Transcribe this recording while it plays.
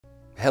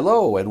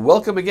Hello and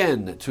welcome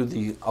again to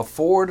the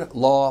Afford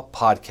Law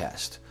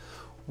Podcast.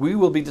 We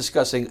will be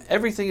discussing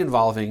everything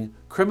involving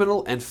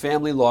criminal and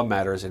family law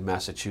matters in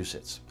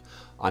Massachusetts.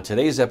 On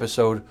today's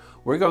episode,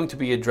 we're going to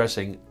be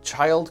addressing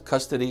child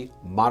custody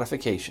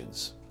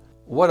modifications.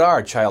 What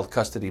are child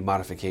custody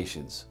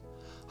modifications?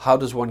 How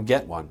does one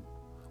get one?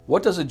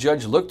 What does a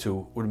judge look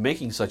to when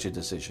making such a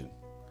decision?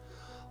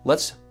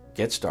 Let's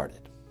get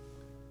started.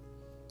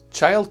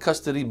 Child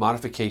custody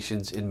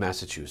modifications in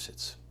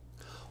Massachusetts.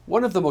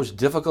 One of the most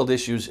difficult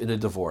issues in a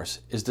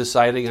divorce is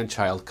deciding on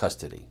child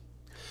custody.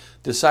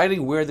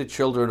 Deciding where the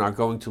children are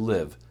going to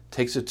live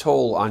takes a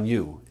toll on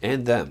you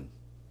and them.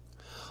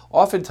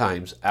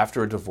 Oftentimes,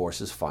 after a divorce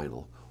is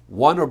final,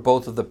 one or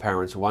both of the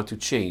parents want to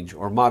change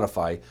or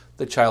modify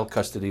the child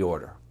custody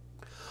order.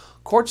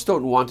 Courts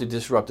don't want to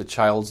disrupt a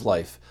child's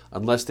life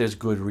unless there's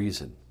good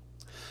reason.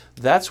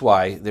 That's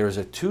why there is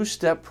a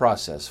two-step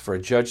process for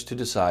a judge to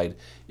decide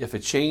if a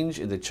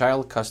change in the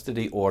child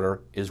custody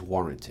order is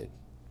warranted.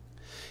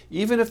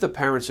 Even if the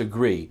parents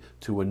agree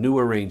to a new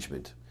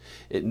arrangement,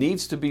 it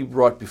needs to be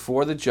brought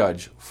before the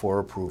judge for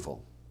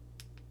approval.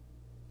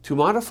 To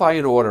modify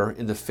an order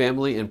in the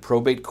family and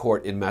probate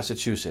court in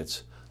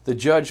Massachusetts, the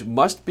judge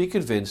must be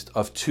convinced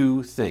of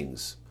two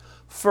things.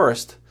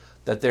 First,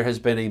 that there has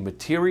been a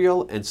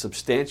material and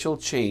substantial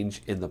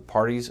change in the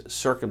parties'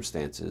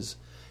 circumstances,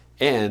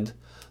 and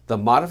the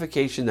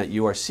modification that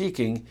you are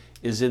seeking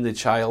is in the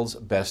child's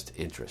best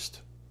interest.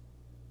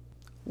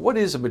 What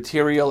is a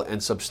material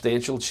and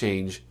substantial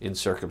change in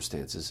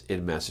circumstances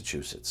in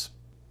Massachusetts?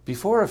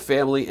 Before a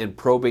family and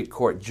probate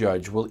court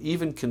judge will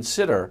even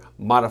consider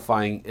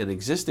modifying an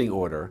existing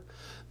order,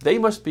 they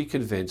must be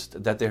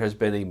convinced that there has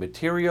been a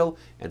material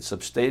and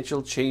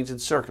substantial change in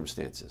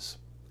circumstances.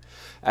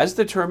 As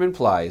the term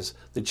implies,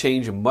 the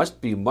change must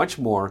be much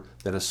more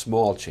than a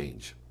small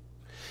change.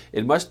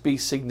 It must be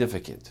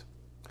significant.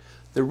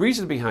 The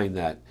reason behind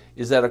that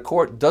is that a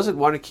court doesn't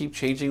want to keep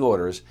changing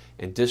orders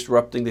and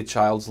disrupting the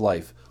child's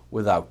life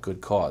without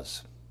good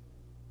cause.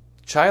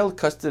 Child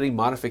custody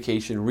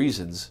modification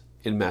reasons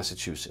in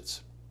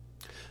Massachusetts.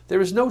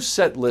 There is no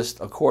set list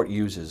a court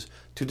uses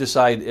to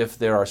decide if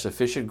there are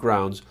sufficient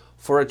grounds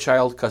for a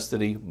child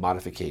custody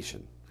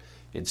modification.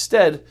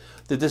 Instead,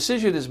 the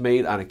decision is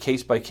made on a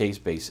case-by-case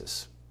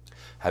basis.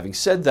 Having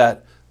said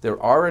that,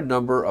 there are a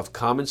number of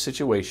common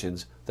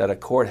situations that a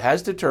court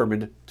has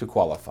determined to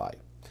qualify.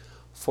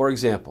 For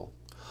example,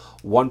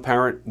 one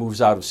parent moves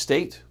out of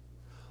state,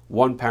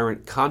 one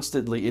parent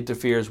constantly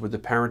interferes with the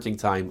parenting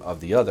time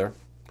of the other,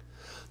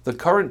 the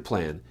current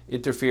plan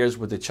interferes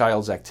with the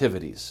child's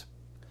activities,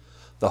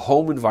 the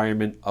home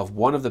environment of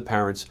one of the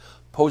parents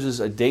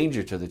poses a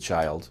danger to the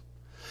child,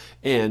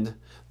 and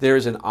there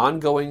is an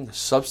ongoing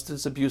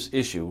substance abuse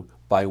issue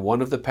by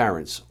one of the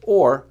parents,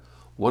 or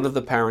one of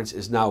the parents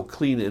is now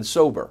clean and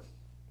sober.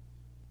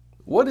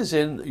 What is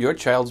in your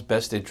child's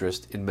best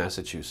interest in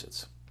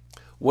Massachusetts?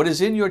 What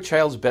is in your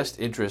child's best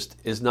interest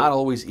is not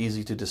always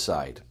easy to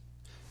decide.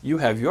 You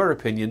have your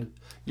opinion,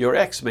 your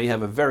ex may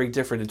have a very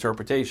different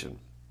interpretation.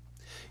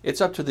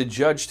 It's up to the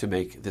judge to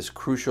make this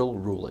crucial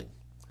ruling.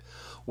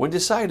 When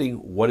deciding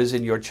what is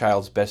in your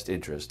child's best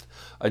interest,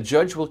 a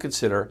judge will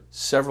consider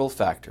several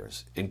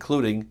factors,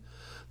 including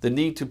the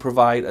need to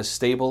provide a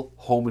stable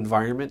home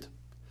environment,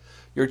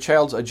 your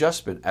child's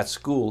adjustment at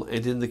school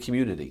and in the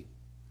community,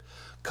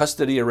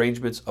 custody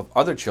arrangements of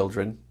other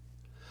children,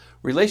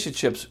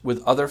 relationships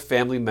with other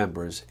family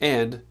members,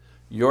 and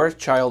your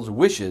child's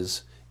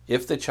wishes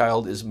if the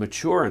child is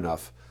mature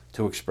enough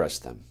to express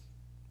them.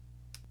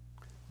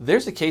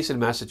 There's a case in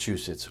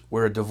Massachusetts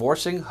where a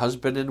divorcing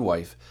husband and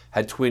wife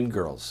had twin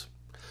girls.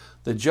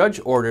 The judge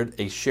ordered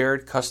a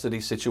shared custody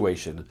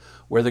situation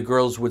where the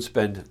girls would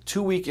spend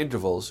 2-week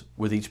intervals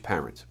with each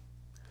parent.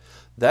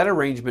 That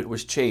arrangement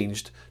was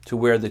changed to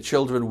where the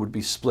children would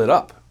be split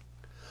up.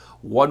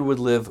 One would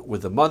live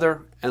with the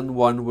mother and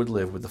one would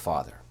live with the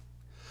father.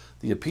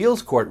 The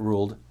appeals court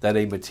ruled that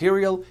a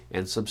material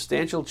and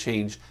substantial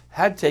change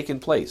had taken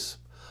place.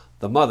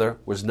 The mother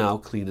was now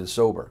clean and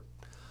sober.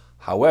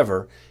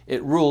 However,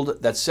 it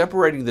ruled that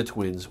separating the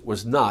twins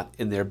was not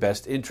in their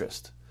best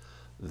interest.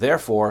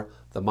 Therefore,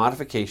 the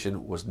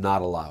modification was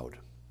not allowed.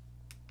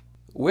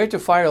 Where to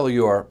file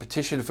your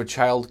petition for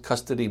child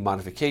custody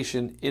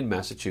modification in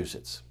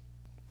Massachusetts?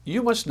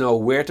 You must know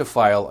where to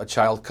file a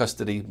child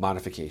custody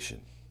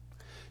modification.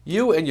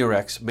 You and your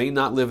ex may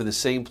not live in the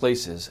same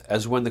places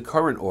as when the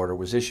current order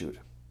was issued.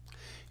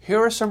 Here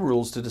are some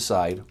rules to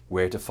decide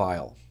where to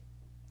file.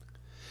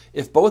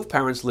 If both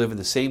parents live in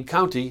the same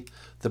county,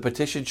 the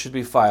petition should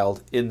be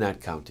filed in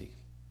that county.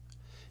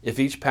 If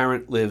each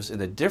parent lives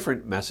in a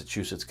different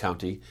Massachusetts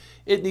county,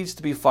 it needs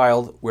to be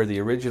filed where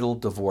the original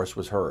divorce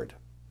was heard.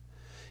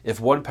 If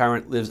one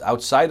parent lives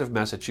outside of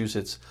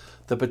Massachusetts,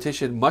 the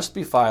petition must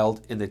be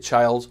filed in the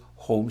child's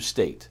home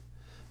state.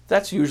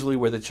 That's usually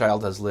where the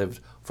child has lived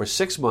for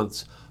 6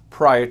 months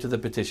prior to the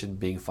petition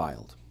being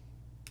filed.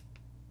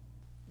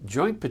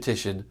 Joint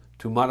petition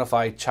to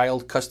modify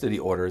child custody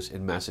orders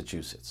in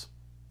Massachusetts.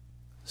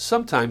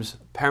 Sometimes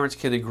parents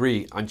can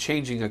agree on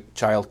changing a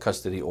child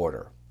custody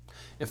order.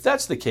 If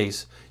that's the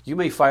case, you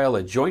may file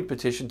a joint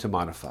petition to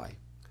modify.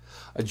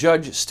 A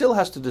judge still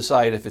has to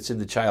decide if it's in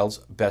the child's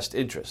best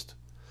interest,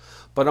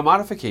 but a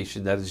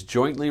modification that is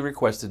jointly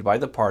requested by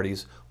the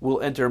parties will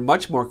enter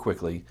much more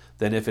quickly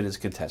than if it is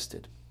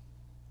contested.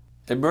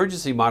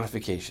 Emergency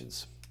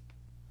modifications.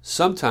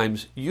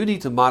 Sometimes you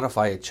need to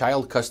modify a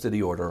child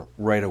custody order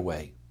right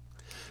away.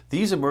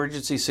 These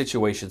emergency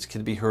situations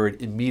can be heard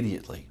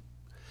immediately.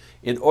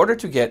 In order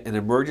to get an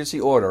emergency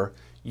order,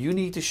 you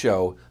need to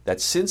show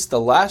that since the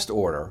last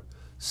order,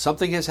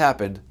 something has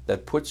happened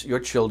that puts your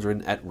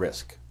children at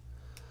risk.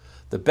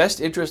 The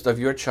best interest of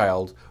your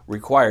child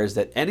requires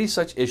that any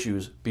such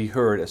issues be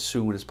heard as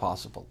soon as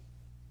possible.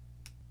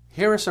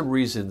 Here are some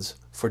reasons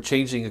for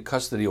changing a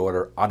custody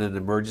order on an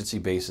emergency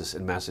basis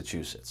in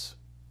Massachusetts.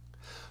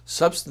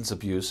 Substance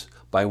abuse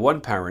by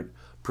one parent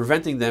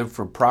preventing them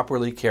from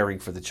properly caring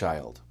for the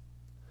child.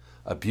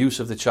 Abuse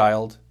of the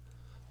child,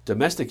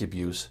 domestic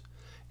abuse,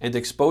 and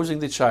exposing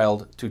the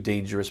child to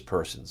dangerous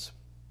persons.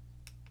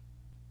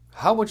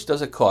 How much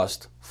does it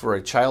cost for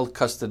a child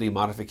custody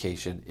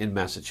modification in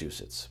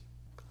Massachusetts?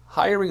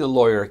 Hiring a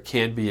lawyer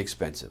can be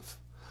expensive.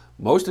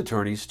 Most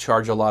attorneys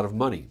charge a lot of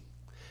money.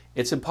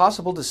 It's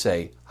impossible to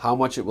say how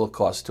much it will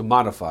cost to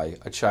modify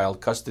a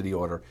child custody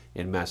order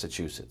in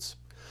Massachusetts.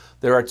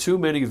 There are too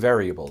many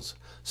variables,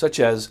 such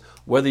as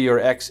whether your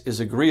ex is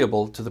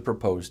agreeable to the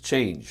proposed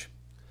change.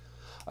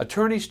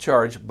 Attorneys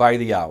charge by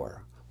the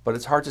hour, but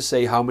it's hard to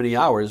say how many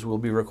hours will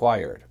be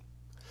required.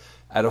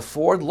 At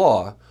Afford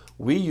Law,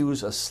 we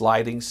use a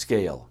sliding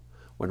scale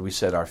when we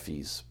set our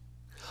fees.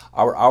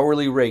 Our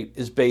hourly rate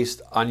is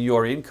based on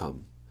your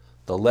income.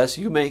 The less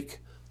you make,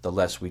 the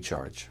less we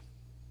charge.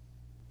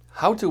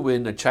 How to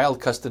win a child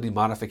custody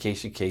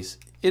modification case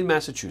in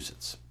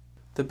Massachusetts.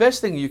 The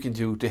best thing you can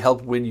do to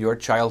help win your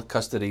child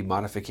custody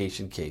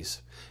modification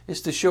case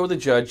is to show the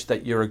judge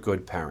that you're a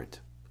good parent.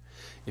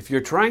 If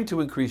you're trying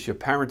to increase your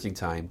parenting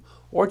time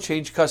or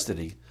change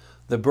custody,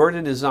 the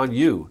burden is on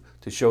you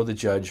to show the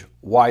judge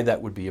why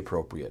that would be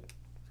appropriate.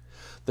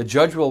 The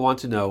judge will want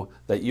to know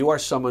that you are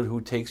someone who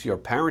takes your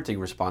parenting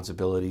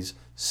responsibilities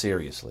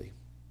seriously.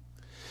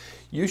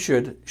 You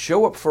should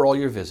show up for all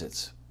your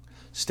visits,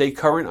 stay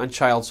current on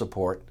child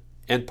support,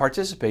 and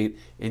participate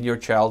in your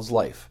child's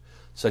life,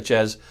 such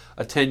as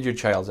attend your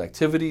child's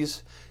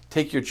activities,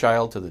 take your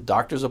child to the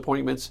doctor's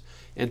appointments,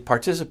 and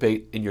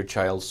participate in your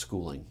child's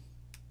schooling.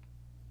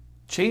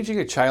 Changing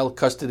a child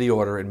custody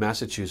order in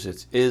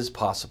Massachusetts is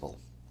possible.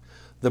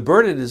 The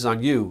burden is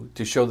on you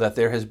to show that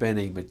there has been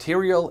a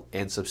material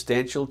and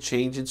substantial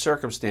change in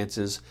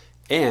circumstances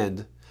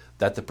and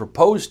that the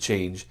proposed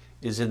change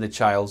is in the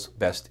child's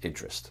best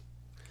interest.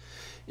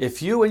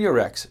 If you and your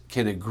ex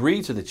can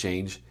agree to the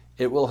change,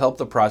 it will help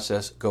the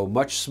process go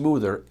much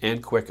smoother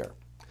and quicker.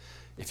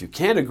 If you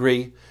can't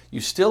agree, you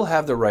still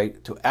have the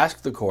right to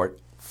ask the court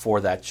for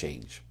that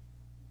change.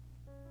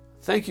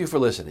 Thank you for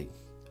listening.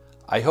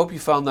 I hope you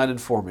found that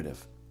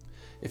informative.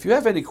 If you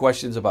have any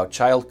questions about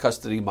child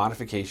custody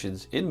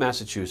modifications in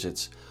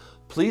Massachusetts,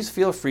 please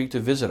feel free to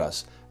visit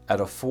us at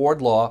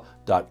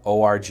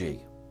affordlaw.org.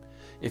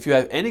 If you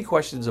have any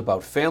questions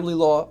about family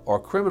law or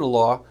criminal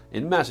law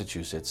in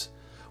Massachusetts,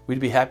 we'd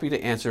be happy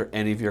to answer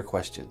any of your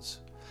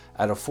questions.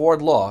 At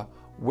Afford Law,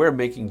 we're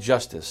making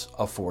justice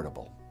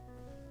affordable.